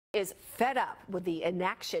Is fed up with the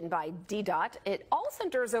inaction by DDOT. It all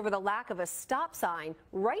centers over the lack of a stop sign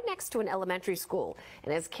right next to an elementary school.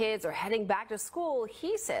 And as kids are heading back to school,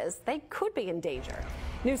 he says they could be in danger.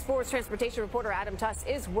 News 4's transportation reporter Adam Tuss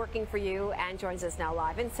is working for you and joins us now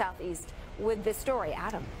live in Southeast with this story.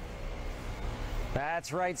 Adam.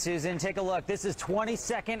 That's right, Susan. Take a look. This is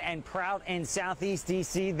 22nd and Prout in Southeast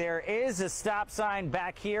D.C. There is a stop sign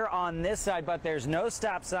back here on this side, but there's no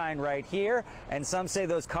stop sign right here. And some say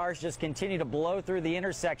those cars just continue to blow through the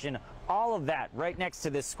intersection. All of that right next to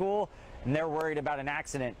this school. And they're worried about an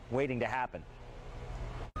accident waiting to happen.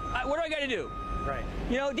 What do I got to do? Right.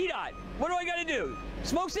 You know, DDOT, what do I got to do?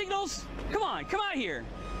 Smoke signals? Come on, come out here.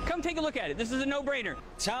 Come take a look at it. This is a no-brainer.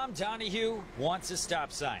 Tom Donohue wants a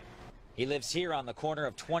stop sign. He lives here on the corner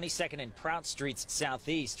of 22nd and Prout Streets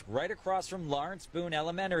Southeast, right across from Lawrence Boone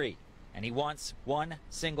Elementary. And he wants one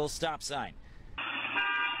single stop sign.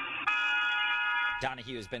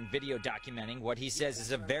 Donohue has been video documenting what he says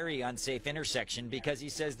is a very unsafe intersection because he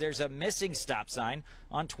says there's a missing stop sign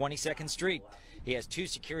on 22nd Street. He has 2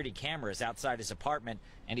 security cameras outside his apartment,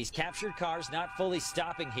 and he's captured cars not fully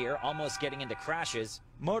stopping here, almost getting into crashes,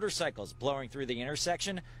 motorcycles blowing through the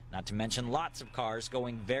intersection, not to mention lots of cars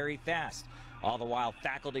going very fast. All the while,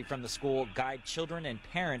 faculty from the school guide children and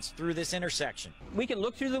parents through this intersection. We can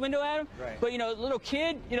look through the window at him, right. But, you know, little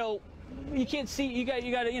kid, you know, you can't see, you got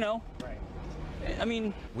to, you know. Right. I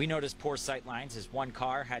mean, we noticed poor sight lines as one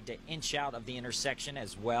car had to inch out of the intersection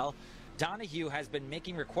as well. Donohue has been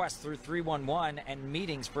making requests through 311 and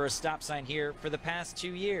meetings for a stop sign here for the past 2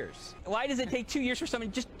 years. why does it take 2 years for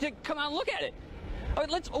someone just to come out and look at it? All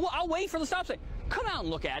right, I'll wait for the stop sign. Come out and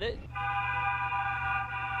look at it.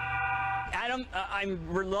 Adam, I'm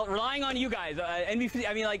relying on you guys. NBC,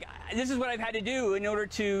 I mean, like, this is what I've had to do in order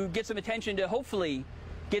to get some attention to hopefully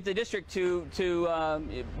get the district to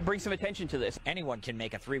bring some attention to this. Anyone can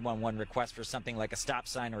make a 311 request for something like a stop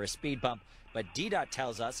sign or a speed bump, but DDOT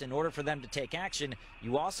tells us in order for them to take action,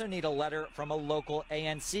 you also need a letter from a local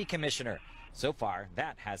ANC commissioner. So far,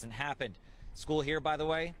 that hasn't happened. School here, by the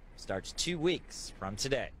way, starts 2 weeks from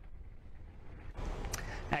today.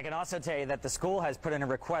 I can also tell you that the school has put in a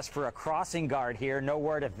request for a crossing guard here. No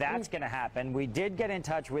word if that's going to happen. We did get in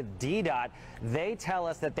touch with DDOT. They tell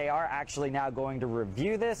us that they are actually now going to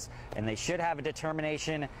review this, and they should have a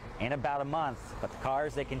determination in about a month. But the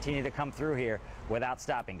cars, they continue to come through here without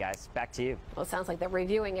stopping, guys. Back to you. Well, it sounds like they're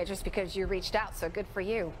reviewing it just because you reached out, so good for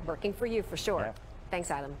you. Working for you for sure. Yeah. Thanks,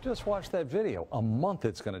 Adam. Just watch that video. A month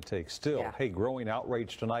it's going to take still. Yeah. Hey, growing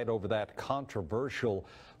outrage tonight over that controversial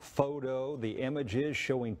photo. The images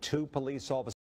showing 2 police officers